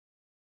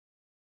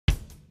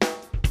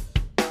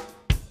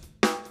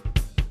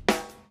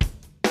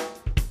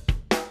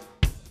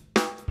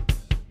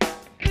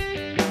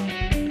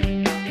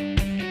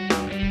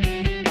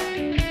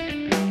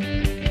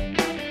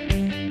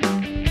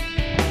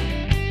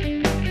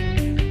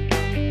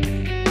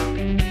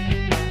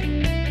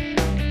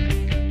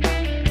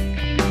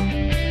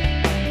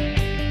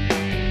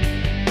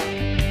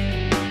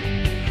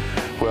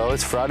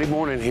Friday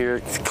morning here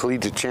at the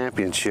Collegiate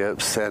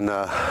Championships, and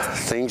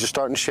things are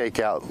starting to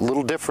shake out. A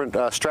little different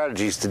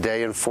strategies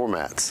today and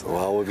formats.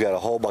 Well, we've got a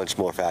whole bunch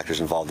more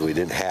factors involved that we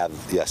didn't have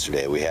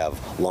yesterday. We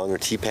have longer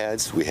tee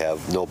pads, we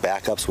have no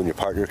backups when your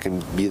partner can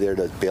be there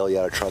to bail you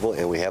out of trouble,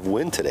 and we have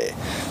wind today.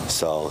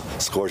 So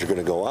scores are going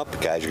to go up.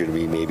 Guys are going to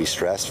be maybe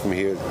stressed from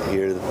here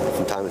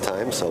from time to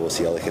time, so we'll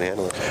see how they can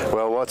handle it.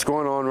 Well, what's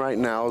going on right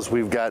now is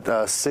we've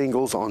got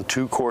singles on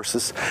 2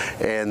 courses,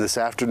 and this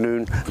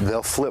afternoon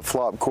they'll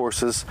flip-flop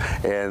courses,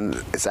 and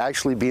it's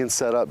actually being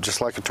set up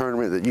just like a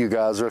tournament that you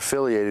guys are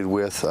affiliated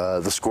with.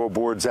 The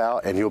scoreboard's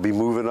out, and you'll be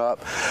moving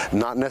up,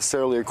 not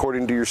necessarily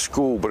according to your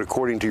school, but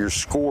according to your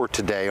score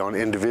today on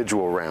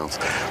individual rounds.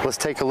 Let's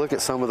take a look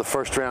at some of the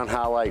first round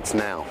highlights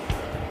now.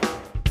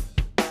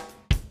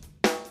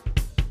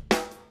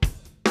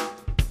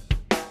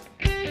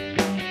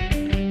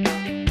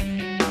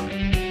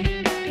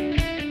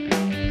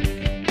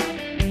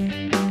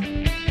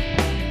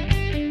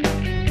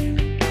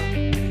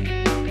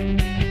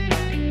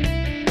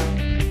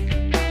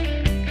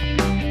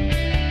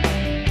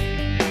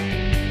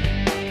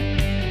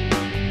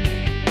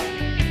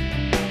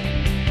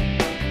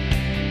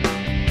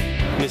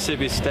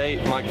 Mississippi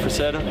State, Mike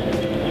Frisetta.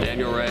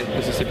 Daniel Ray,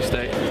 Mississippi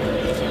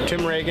State.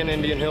 Tim Reagan,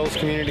 Indian Hills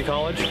Community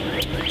College.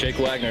 Jake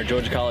Wagner,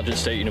 Georgia College and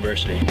State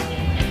University.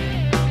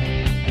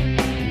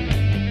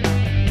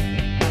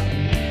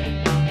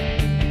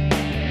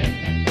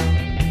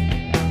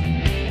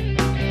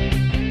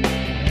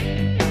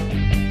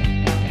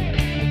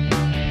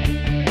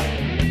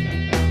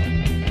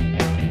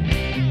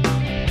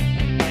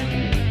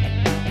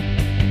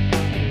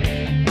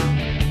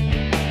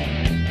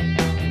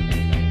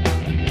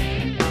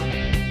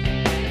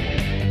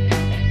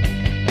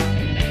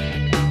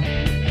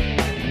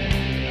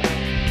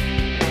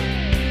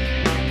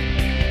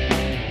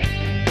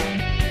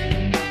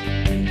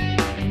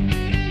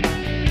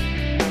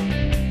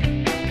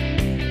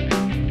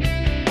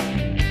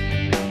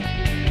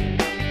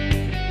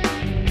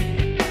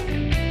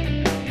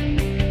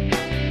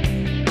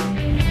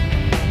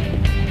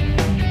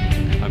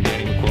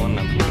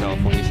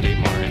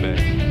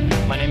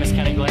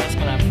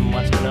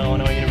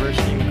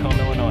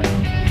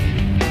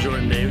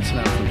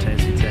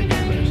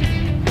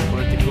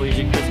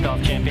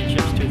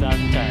 Championships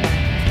 2010.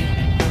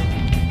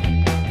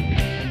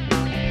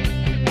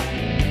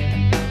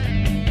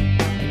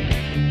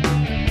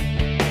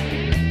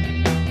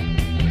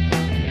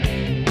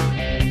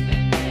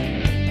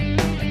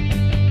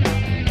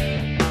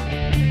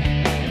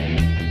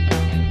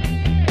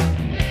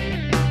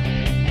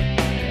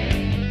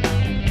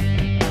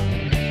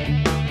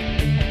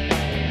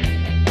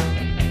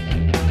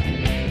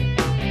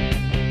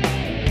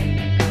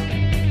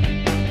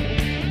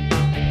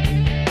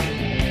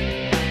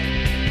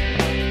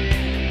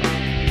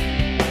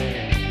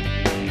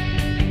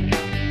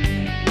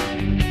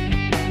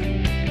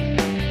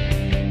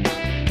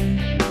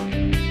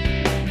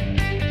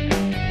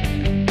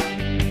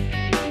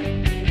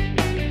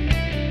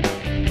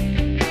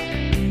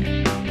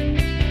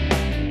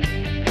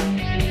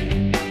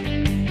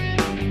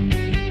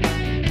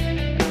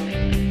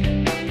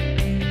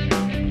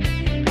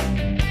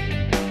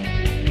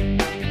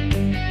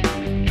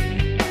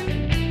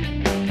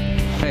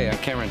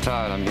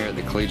 I'm here at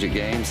the Collegiate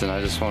Games, and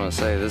I just want to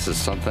say this is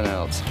something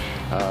else.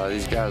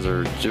 These guys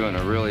are doing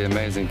a really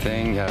amazing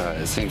thing.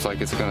 It seems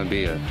like it's going to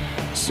be a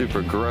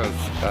super growth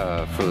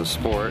for the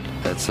sport.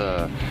 It's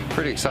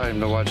pretty exciting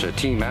to watch a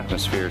team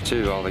atmosphere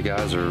too. All the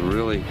guys are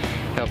really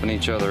helping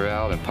each other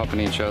out and pumping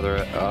each other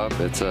up.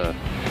 It's an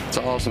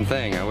awesome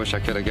thing. I wish I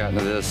could have gotten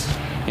to this,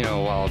 a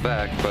while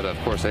back, but of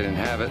course they didn't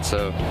have it.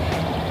 So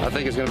I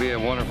think it's going to be a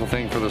wonderful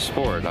thing for the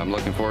sport. I'm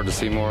looking forward to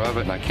see more of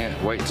it, and I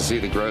can't wait to see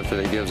the growth that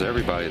it gives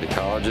everybody, the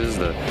colleges,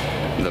 the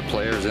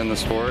players in the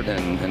sport,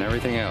 and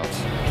everything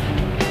else.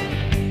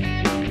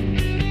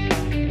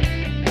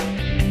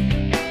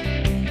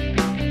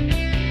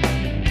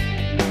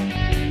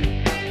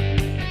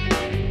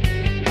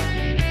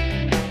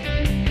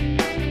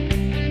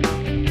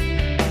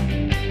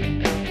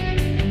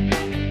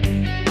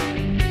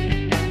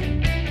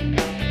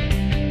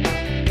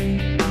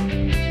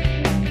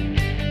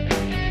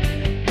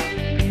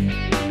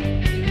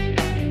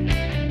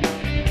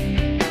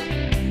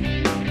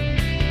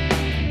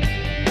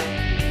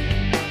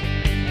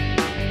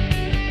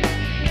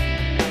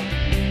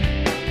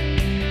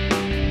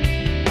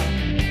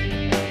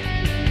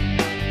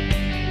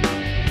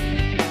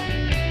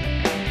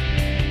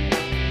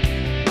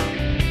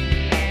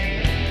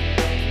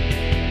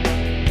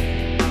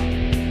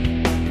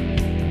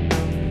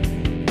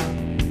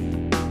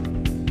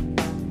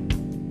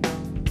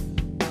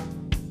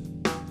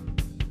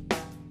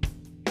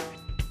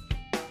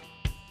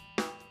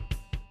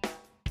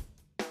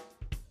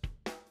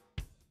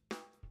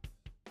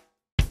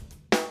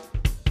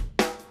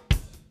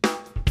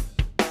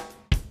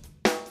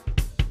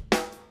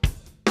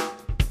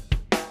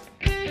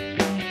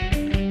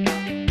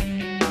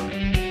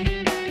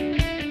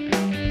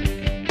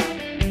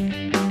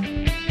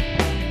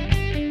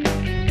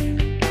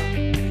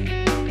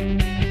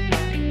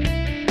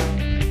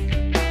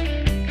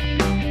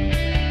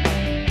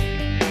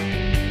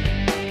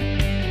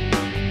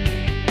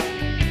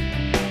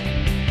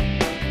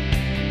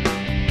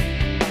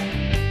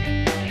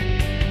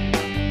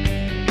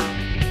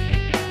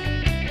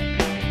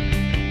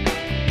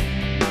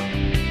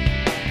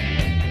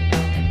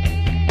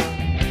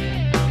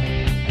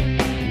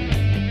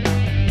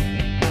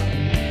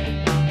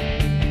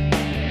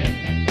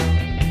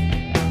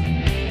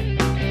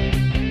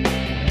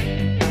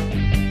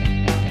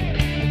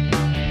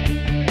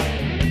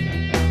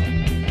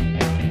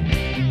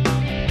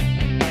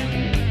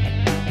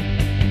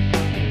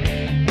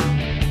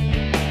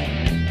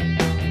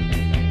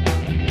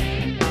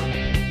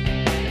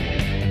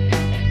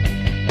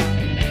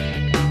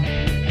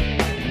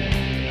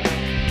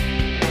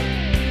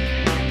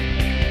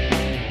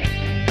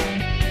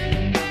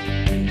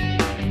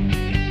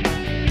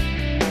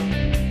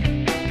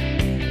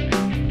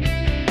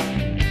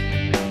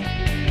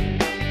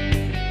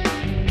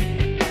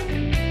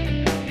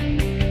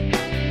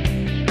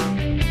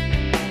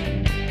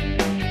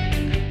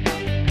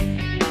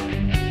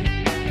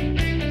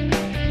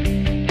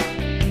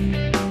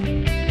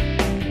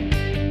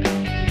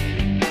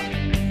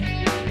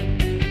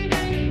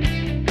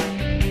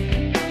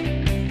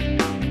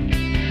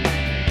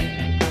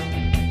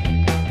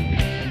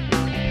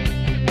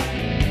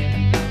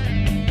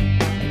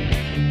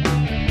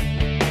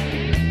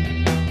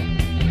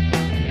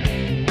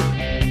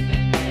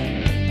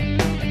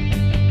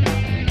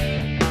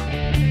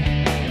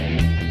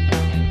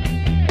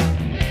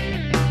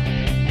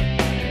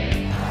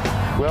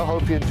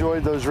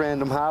 enjoyed those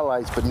random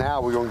highlights, but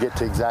now we're going to get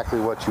to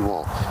exactly what you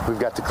want. We've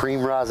got the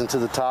cream rising to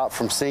the top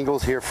from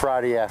singles here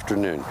Friday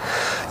afternoon.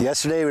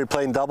 Yesterday we were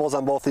playing doubles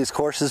on both these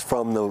courses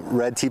from the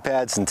red tee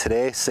pads, and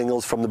today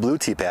singles from the blue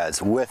tee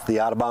pads with the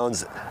out of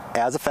bounds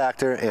as a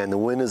factor, and the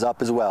wind is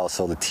up as well.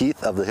 So the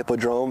teeth of the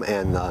Hippodrome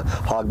and the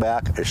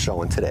hogback is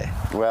showing today.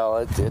 Well,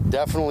 it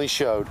definitely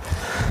showed.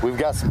 We've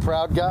got some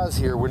proud guys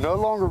here. We're no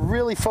longer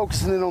really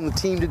focusing in on the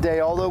team today,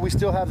 although we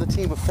still have the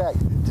team effect.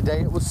 Today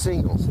it was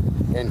singles,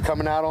 and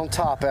coming out on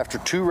top after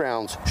 2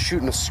 rounds,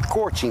 shooting a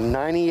scorching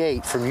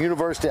 98 from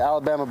University of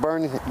Alabama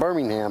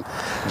Birmingham,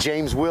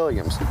 James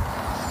Williams.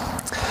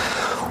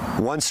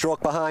 1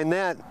 stroke behind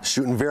that,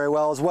 shooting very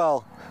well as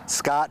well,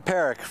 Scott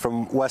Perrick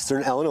from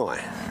Western Illinois.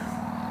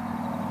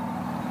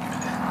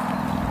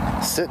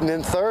 Sitting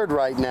in 3rd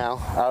right now,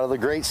 out of the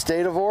great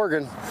state of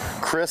Oregon,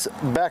 Chris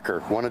Becker.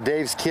 One of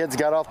Dave's kids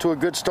got off to a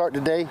good start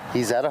today.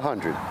 He's at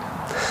 100.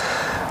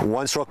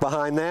 1 stroke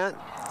behind that,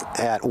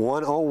 at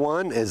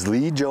 101 is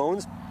Lee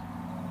Jones.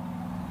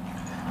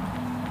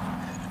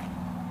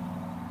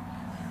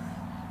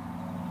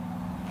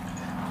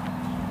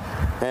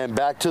 And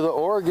back to the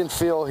Oregon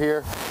field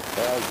here,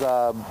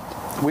 as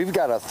we've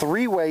got a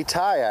 3-way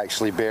tie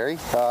actually, Barry.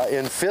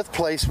 In 5th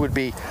place would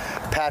be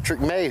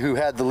Patrick May, who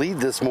had the lead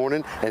this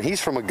morning, and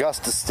he's from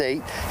Augusta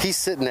State. He's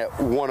sitting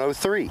at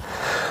 103.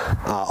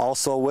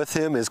 Also with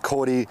him is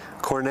Cody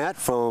Cornett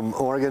from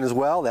Oregon as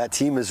well. That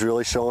team is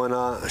really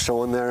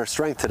showing their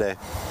strength today.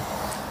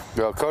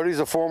 Well, Cody's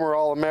a former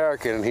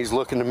All-American, and he's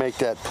looking to make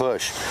that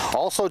push.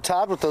 Also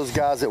tied with those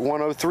guys at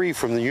 103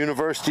 from the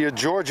University of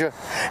Georgia,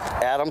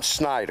 Adam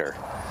Snyder.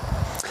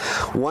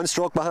 1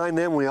 stroke behind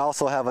them, we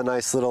also have a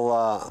nice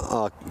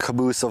little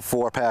caboose of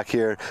 4-pack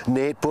here.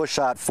 Nate Bush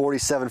shot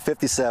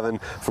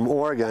 47.57 from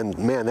Oregon.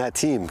 Man, that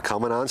team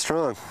coming on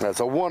strong.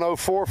 That's a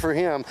 104 for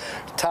him.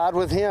 Tied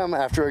with him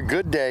after a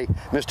good day,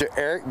 Mr.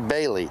 Eric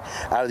Bailey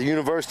out of the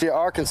University of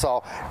Arkansas.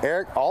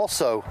 Eric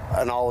also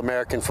an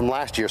All-American from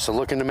last year, so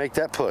looking to make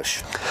that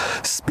push.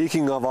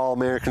 Speaking of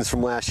All-Americans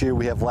from last year,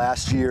 we have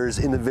last year's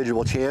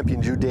individual champion,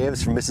 Drew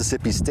Davis from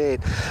Mississippi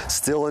State,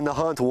 still in the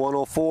hunt,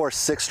 104,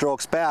 6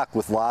 strokes back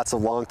with lots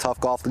of long, tough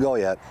golf to go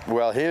yet.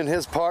 Well, he and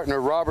his partner,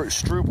 Robert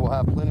Stroop, will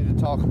have plenty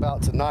to talk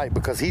about tonight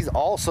because he's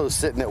also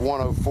sitting at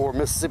 104.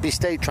 Mississippi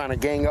State trying to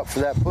gang up for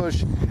that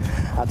push.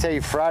 I'll tell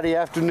you, Friday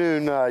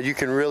afternoon, you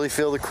can really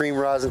feel the cream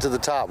rising to the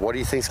top. What do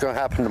you think is going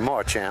to happen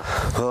tomorrow, champ?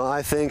 Well,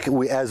 I think,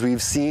 as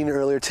we've seen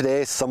earlier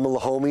today, some of the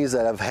homies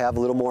that have a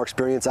little more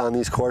experience on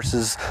these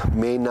courses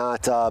may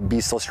not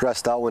be so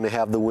stressed out when they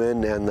have the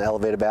wind and the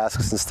elevated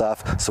baskets and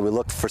stuff. So we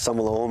looked for some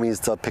of the homies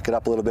to pick it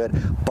up a little bit.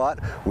 But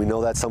we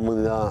know that some of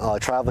the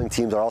traveling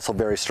teams are also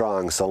very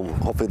strong, so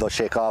hopefully they'll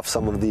shake off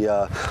some of the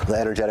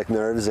energetic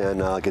nerves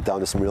and get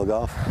down to some real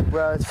golf.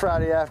 Well, it's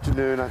Friday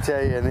afternoon, I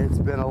tell you, and it's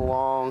been a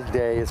long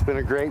day. It's been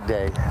a great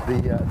day.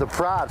 The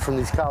pride from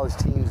these college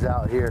teams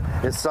out here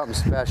is something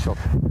special.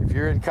 If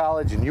you're in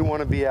college and you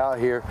want to be out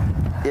here,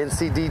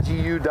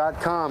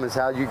 ncdgu.com is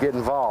how you get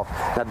involved.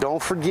 Now,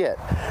 don't forget,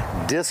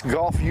 Disc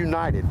Golf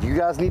United. You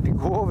guys need to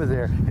go over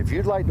there. If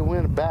you'd like to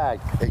win a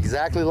bag,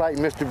 exactly like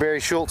Mr. Barry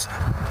Schultz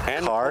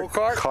and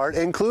cart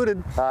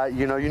included.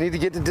 You know, you need to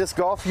get to Disc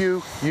Golf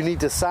U. You need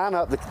to sign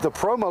up. The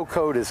promo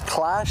code is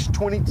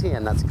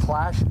CLASH2010. That's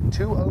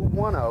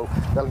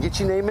CLASH2010. That'll get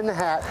your name in the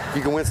hat.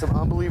 You can win some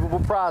unbelievable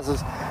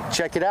prizes.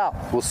 Check it out.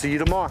 We'll see you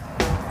tomorrow.